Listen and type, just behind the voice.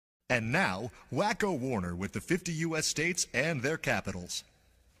And now, Wakko Warner with the 50 U.S. states and their capitals.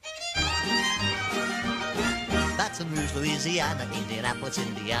 Baton Rouge, Louisiana, Indianapolis,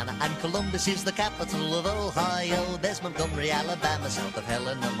 Indiana, and Columbus is the capital of Ohio. There's Montgomery, Alabama, south of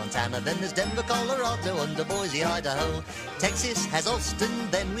Helena, Montana. Then there's Denver, Colorado, under Boise, Idaho. Texas has Austin,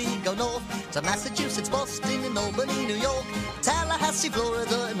 then we go north to Massachusetts, Boston, and Albany, New York. Tallahassee,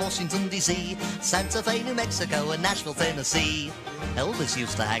 Florida, and Washington, D.C. Santa Fe, New Mexico, and Nashville, Tennessee. Elvis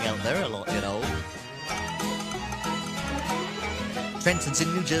used to hang out there a lot, you know. Trenton's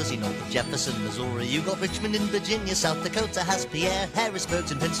in New Jersey, north of Jefferson, Missouri. You got Richmond in Virginia, South Dakota has Pierre.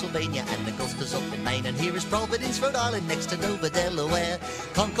 Harrisburg's in Pennsylvania, and Augusta's up in Maine. And here is Providence, Rhode Island, next to Dover, Delaware.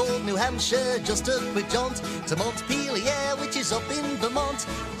 Concord, New Hampshire, just a quick jaunt to Montpelier, which is up in Vermont.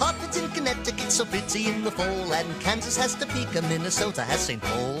 Hartford's in Connecticut, so pretty in the fall. And Kansas has Topeka, Minnesota has St.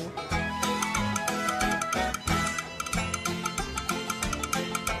 Paul.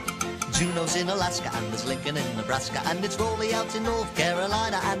 Juneau's in Alaska, and there's Lincoln in Nebraska, and it's Raleigh out in North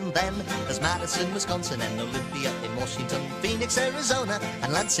Carolina. And then there's Madison, Wisconsin, and Olympia in Washington, Phoenix, Arizona,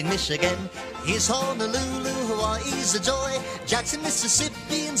 and Lansing, Michigan. Here's Honolulu, Hawaii's a joy, Jackson,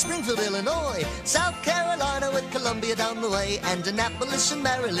 Mississippi, and Springfield, Illinois. South Carolina with Columbia down the way, and Annapolis and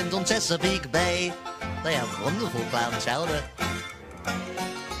Maryland on Chesapeake Bay. They have wonderful clam chowder.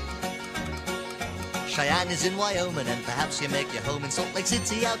 Cheyenne is in Wyoming, and perhaps you make your home in Salt Lake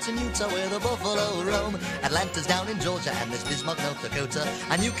City, out in Utah where the buffalo roam. Atlanta's down in Georgia, and there's Bismarck, North Dakota,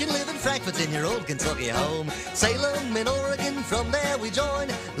 and you can live in Frankfort in your old Kentucky home. Salem in Oregon, from there we join.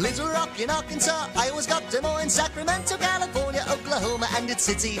 Little Rock in Arkansas, Iowa's got Des Moines. Sacramento, California, Oklahoma and its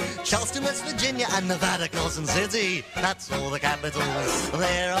city, Charleston, West Virginia, and Nevada, Carson City. That's all the capitals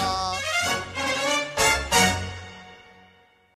there are.